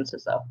of the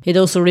differences, though. It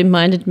also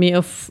reminded me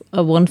of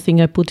one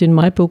thing I put in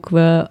my book,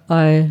 where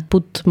I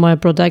put my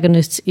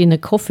protagonists in a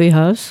coffee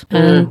house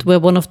and where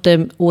one of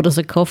them orders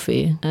a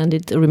coffee. And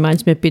it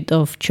reminds me a bit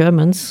of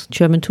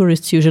German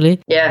tourists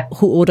usually,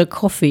 who order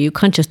coffee. You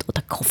can't just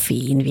order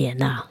coffee in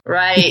Vienna.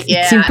 Right,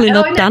 It's simply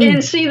not done.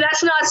 And see,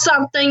 that's not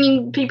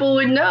something people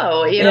would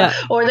know,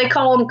 or they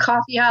call them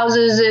coffee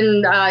houses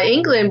in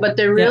England, but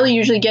they're really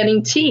usually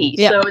getting tea.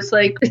 Yeah. So it's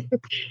like...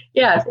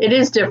 Yeah, it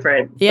is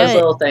different, those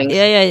little things.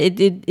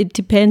 It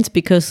depends,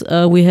 because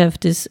we have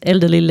this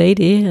elderly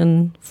lady,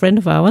 a friend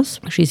of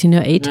ours. She's in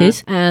her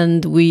 80s,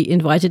 and we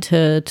invited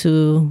her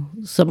to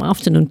some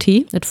afternoon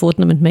tea at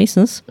Fortnum and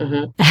Mason's.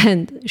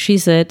 And she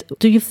said,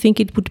 do you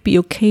think it would be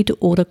okay to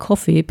order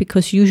coffee?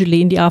 Because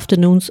usually in the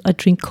afternoons I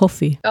drink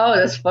coffee. Oh,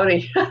 that's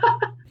funny.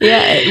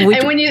 And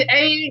when you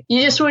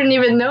just wouldn't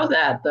even know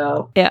that,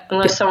 though,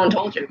 unless someone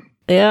told you.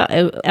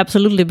 Yeah,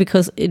 absolutely,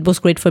 because it was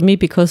great for me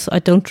because I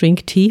don't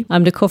drink tea.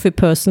 I'm the coffee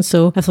person,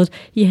 so I thought,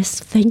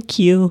 yes, thank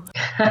you.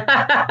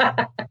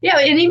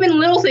 And even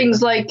little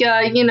things like,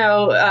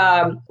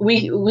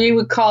 we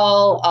would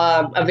call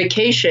a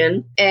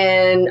vacation,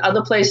 and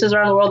other places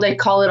around the world, they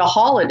call it a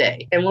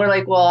holiday. And we're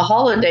like, well, a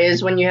holiday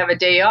is when you have a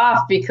day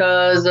off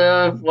because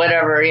of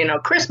whatever,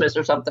 Christmas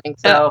or something.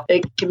 So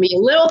it can be a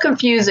little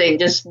confusing,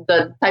 just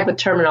the type of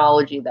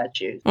terminology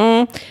that's used.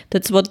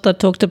 That's what I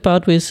talked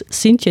about with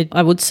Cynthia.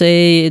 I would say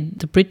say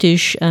the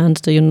British and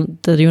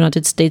the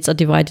United States are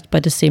divided by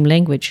the same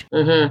language.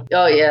 Mm-hmm.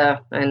 Oh, yeah,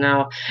 I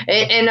know.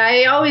 And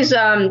I always,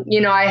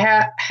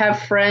 I have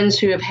friends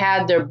who have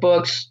had their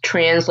books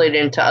translated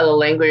into other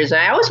languages.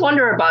 And I always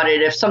wonder about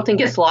it if something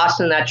gets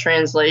lost in that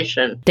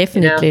translation.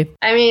 Definitely. You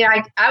know? I mean,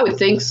 I would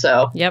think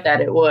so, Yep.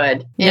 that it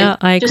would. Yeah,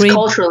 I agree. Just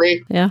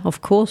culturally. Yeah,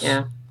 of course.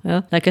 Yeah.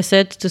 Yeah. Like I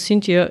said to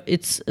Cynthia,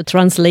 a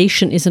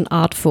translation is an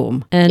art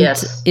form, and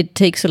it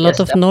takes a lot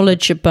of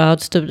knowledge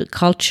about the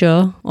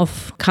culture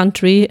of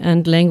country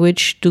and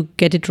language to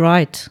get it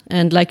right.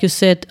 And like you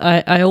said,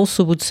 I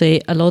also would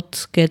say a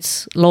lot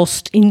gets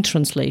lost in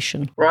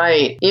translation.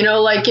 Right.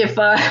 Like if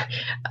I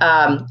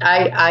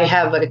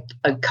have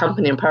a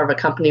company, I'm part of a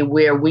company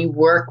where we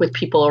work with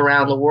people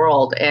around the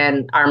world,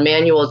 and our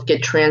manuals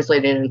get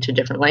translated into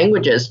different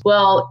languages.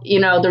 Well,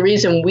 the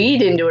reason we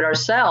didn't do it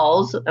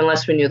ourselves,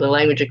 unless we knew the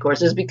language, of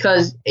course, is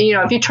because,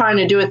 if you're trying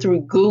to do it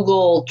through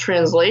Google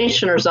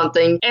Translation or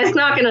something, it's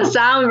not going to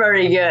sound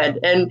very good.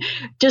 And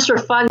just for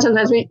fun,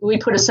 sometimes we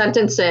put a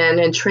sentence in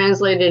and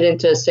translate it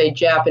into, say,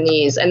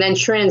 Japanese, and then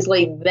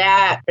translate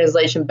that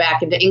translation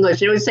back into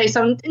English. It would say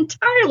something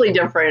entirely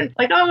different.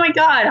 Like, oh my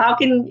God,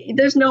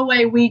 there's no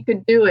way we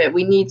could do it.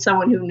 We need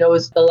someone who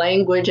knows the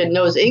language and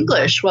knows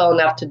English well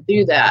enough to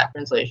do that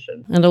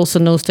translation. And also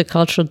knows the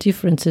cultural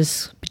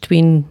differences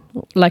between,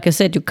 like I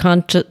said, you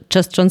can't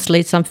just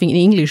translate something in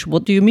English.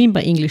 What do you mean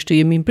by English? Do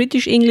you mean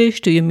British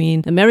English? Do you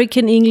mean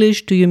American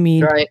English? Do you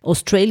mean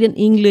Australian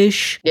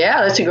English?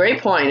 Yeah, that's a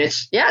great point.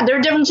 There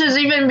are differences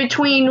even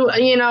between,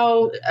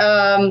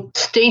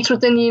 states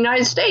within the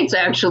United States,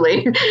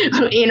 actually.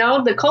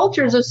 The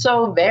cultures are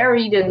so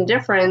varied and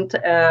different,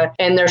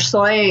 and their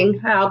slang,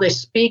 how they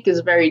speak,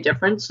 is very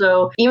different.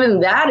 So even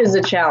that is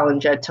a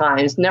challenge at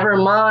times, never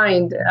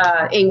mind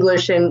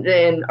English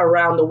and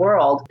around the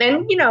world.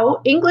 And,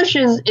 English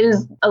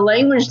is a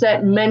language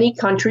that many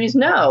countries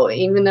know,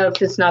 even though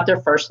if it's not their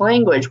first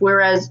language,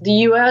 whereas the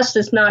U.S.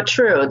 is not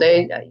true.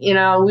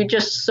 We're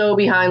just so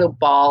behind the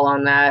ball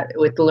on that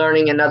with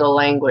learning another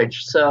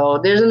language. So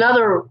there's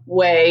another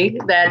way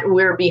that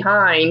we're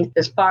behind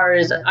as far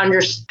as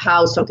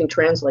how something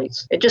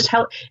translates. It just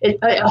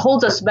it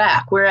holds us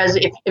back. Whereas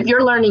if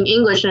you're learning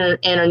English in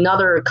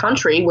another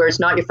country where it's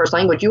not your first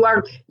language, you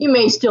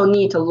may still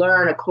need to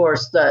learn, of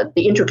course, the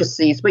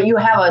intricacies, but you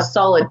have a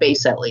solid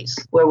base at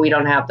least, where we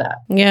don't have that.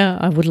 Yeah,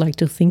 I would like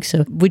to think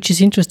so. Which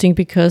is interesting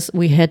because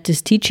we had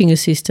this teaching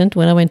assistant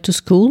when I went to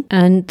school,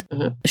 and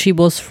she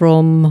was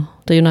from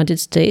the United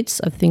States,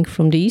 I think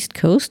from the East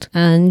Coast,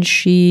 and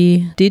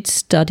she did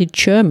study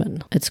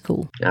German at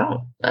school.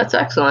 Oh, that's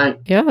excellent.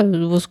 Yeah,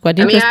 it was quite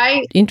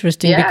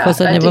interesting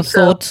because I never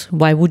thought,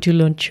 why would you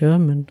learn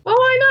German? Well,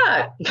 why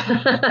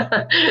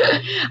not?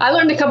 I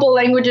learned a couple of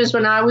languages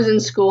when I was in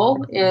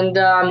school, and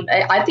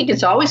I think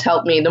it's always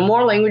helped me. The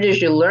more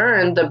languages you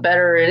learn, the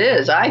better it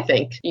is, I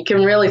think. You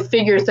can really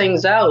figure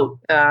things out.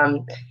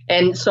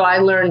 And so I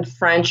learned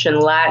French and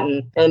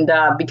Latin, and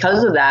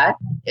because of that,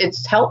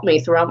 it's helped me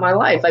throughout my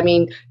life. I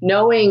mean,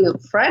 knowing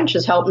French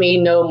has helped me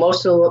know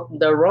most of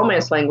the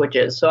Romance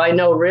languages. So I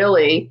know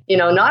really,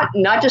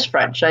 not just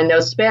French. I know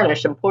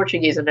Spanish and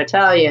Portuguese and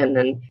Italian,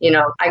 and,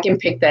 I can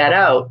pick that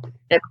out.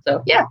 And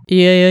so, yeah.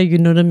 Yeah, you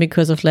know them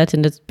because of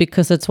Latin.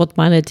 That's what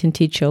my Latin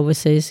teacher always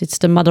says. It's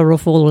the mother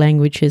of all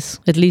languages,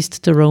 at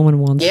least the Roman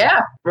ones.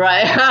 Yeah,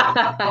 right.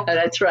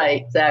 That's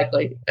right.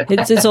 Exactly.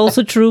 It's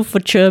also true for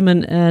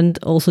German and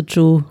also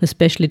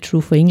especially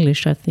true for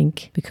English, I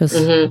think, because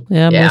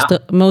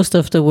most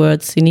of the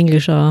words in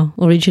English are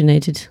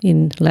originated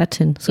in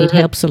Latin, so it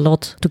helps a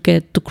lot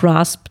to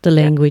grasp the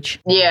language.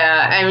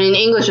 Yeah, I mean,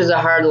 English is a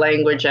hard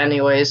language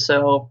anyway,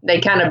 so they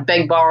kind of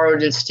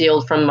borrowed and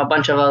steal from a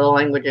bunch of other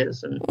languages.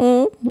 And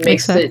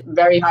makes it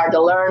very hard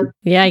to learn.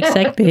 Yeah,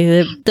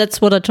 exactly.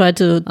 That's what I try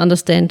to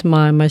understand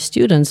my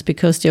students,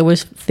 because they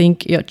always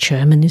think,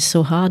 German is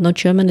so hard. No,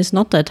 German is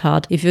not that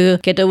hard. If you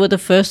get over the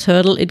first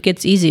hurdle, it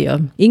gets easier.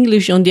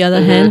 English, on the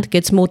other hand,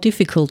 gets more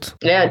difficult.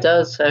 Yeah, it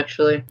does,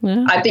 actually.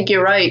 Yeah. I think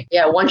you're right.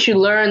 Yeah, once you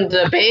learn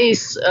the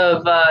base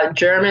of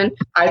German,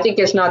 I think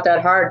it's not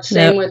that hard.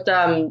 Same with,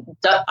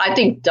 I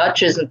think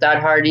Dutch isn't that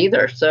hard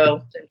either.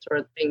 So, same sort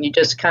of thing. You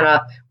just kind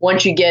of,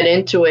 once you get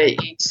into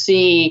it, you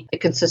see the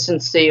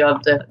consistency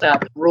of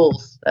the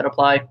rules that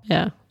apply.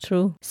 Yeah,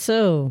 true.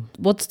 So,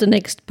 what's the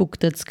next book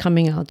that's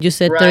coming out? You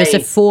said there is a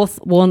fourth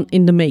one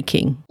in the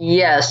making.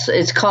 Yes,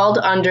 it's called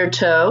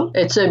Undertow.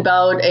 It's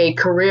about a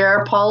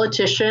career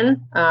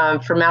politician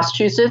from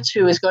Massachusetts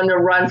who is going to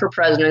run for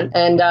president.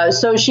 And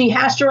so she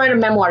has to write a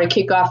memoir to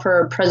kick off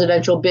her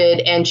presidential bid.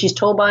 And she's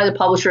told by the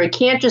publisher, it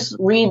can't just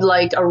read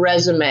like a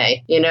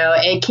resume.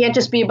 It can't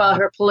just be about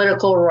her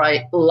political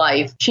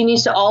life. She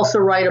needs to also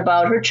write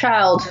about her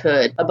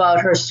childhood,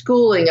 about her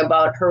schooling,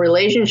 about her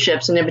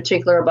relationships, and in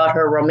particular, particular about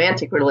her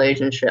romantic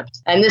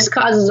relationships. And this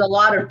causes a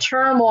lot of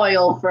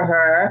turmoil for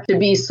her to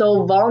be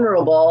so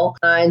vulnerable.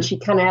 And she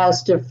kind of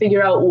has to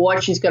figure out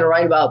what she's going to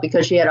write about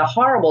because she had a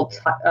horrible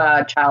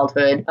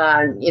childhood,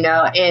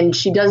 and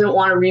she doesn't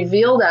want to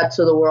reveal that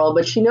to the world,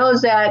 but she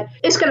knows that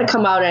it's going to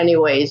come out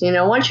anyways.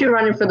 Once you're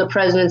running for the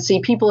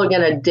presidency, people are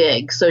going to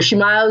dig. So she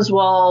might as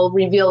well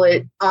reveal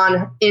it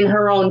in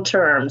her own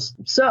terms.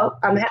 So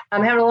I'm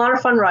having a lot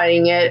of fun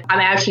writing it. I'm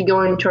actually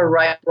going to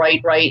write,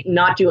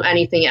 not do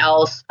anything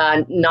else,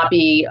 not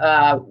be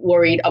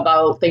worried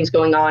about things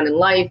going on in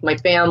life, my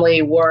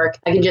family, work.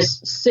 I can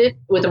just sit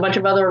with a bunch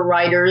of other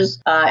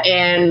writers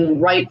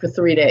and write for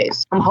 3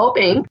 days. I'm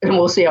hoping, and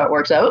we'll see how it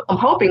works out, I'm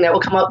hoping that will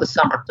come out this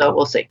summer. So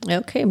we'll see.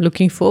 Okay, I'm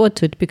looking forward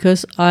to it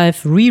because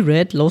I've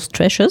reread Lost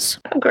Treasures.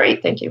 Oh,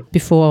 great, thank you.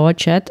 Before our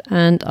chat,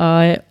 and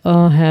I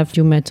have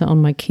You Matter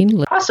on my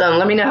Kindle. Awesome,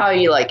 let me know how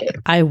you like it.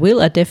 I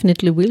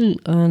definitely will,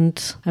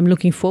 and I'm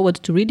looking forward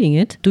to reading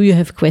it. Do you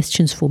have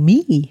questions for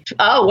me?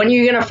 Oh, when are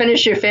you going to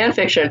finish your fan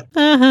fiction?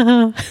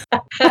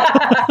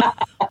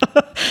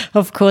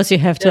 Of course, you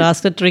have to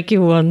ask the tricky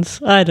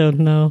ones. I don't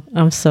know.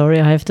 I'm sorry.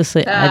 I have to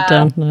say I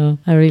don't know.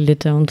 I really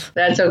don't.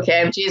 That's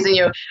okay. I'm teasing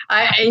you.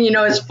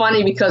 It's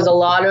funny because a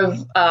lot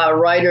of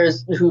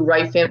writers who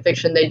write fan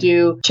fiction, they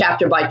do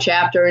chapter by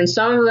chapter, and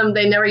some of them,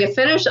 they never get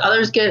finished.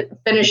 Others get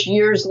finished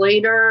years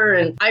later.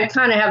 And I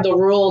kind of have the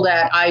rule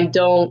that I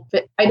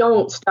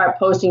don't start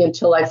posting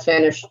until I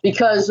finish,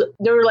 because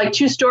there were like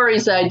 2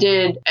 stories that I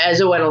did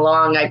as it went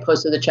along. I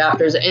posted the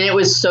chapters, and it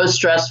was so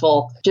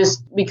stressful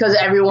just because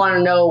everyone wanted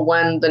to know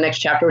when the next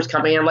chapter was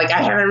coming. I'm like,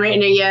 I haven't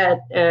written it yet.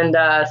 And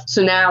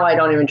so now I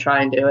don't even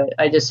try and do it.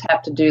 I just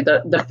have to do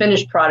the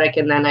finished product,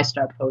 and then I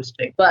start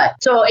posting. But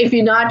so if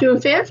you're not doing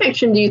fan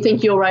fiction, do you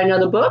think you'll write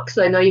another book? Because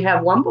I know you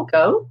have 1 book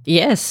out.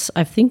 Yes,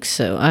 I think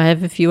so. I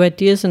have a few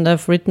ideas, and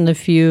I've written a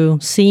few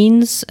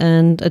scenes,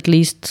 and at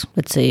least,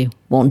 let's say,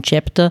 1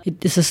 chapter.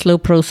 It is a slow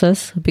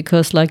process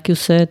because, like you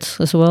said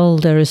as well,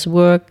 there is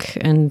work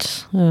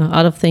and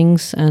other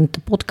things and the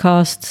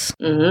podcasts.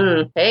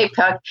 Mm-hmm. Hey,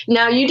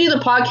 now you do the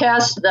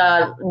podcast,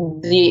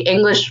 the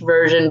English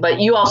version, but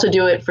you also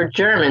do it for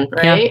German,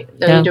 right?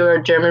 Yeah. You do a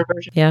German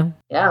version? Yeah.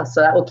 Yeah, so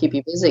that will keep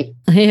you busy.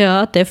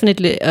 Yeah,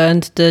 definitely.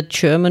 And the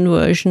German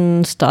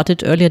version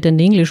started earlier than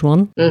the English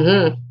one.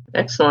 Mm-hmm.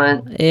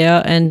 Excellent.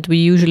 Yeah, and we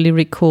usually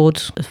record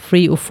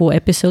 3 or 4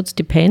 episodes,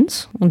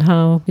 depends on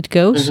how it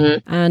goes.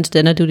 Mm-hmm. And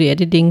then I do the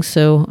editing,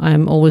 so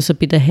I'm always a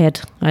bit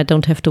ahead. I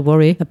don't have to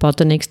worry about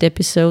the next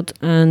episode.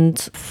 And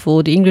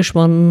for the English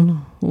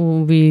one,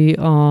 we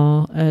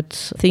are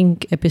at, I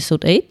think,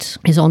 episode 8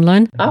 is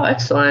online. Oh,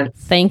 excellent.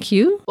 Thank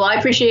you. Well, I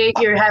appreciate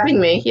your having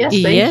me. Yes,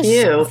 thank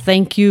you.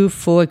 Thank you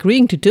for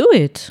agreeing to do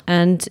it.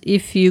 And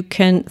if you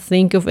can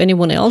think of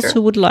anyone else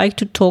who would like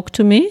to talk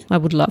to me, I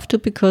would love to,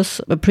 because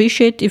I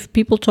appreciate if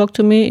people talk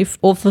to me, if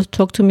authors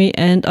talk to me,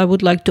 and I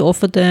would like to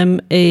offer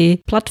them a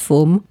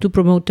platform to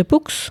promote their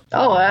books.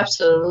 Oh,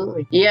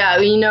 absolutely. Yeah,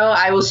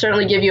 I will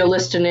certainly give you a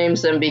list of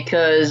names then,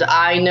 because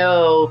I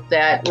know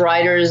that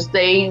writers,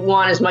 they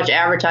want as much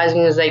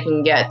advertising as they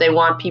can get. They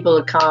want people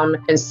to come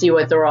and see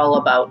what they're all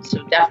about.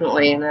 So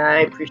definitely, and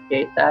I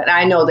appreciate that.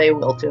 I know they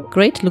will too.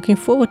 Great, looking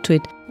forward to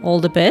it. All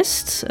the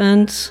best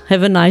and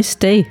have a nice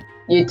day.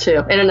 You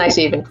too, and a nice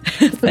evening.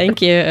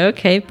 Thank you.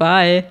 Okay,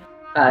 bye.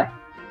 Bye.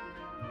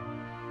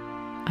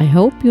 I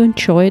hope you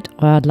enjoyed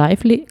our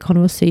lively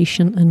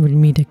conversation and will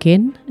meet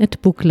again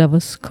at Book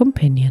Lovers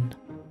Companion.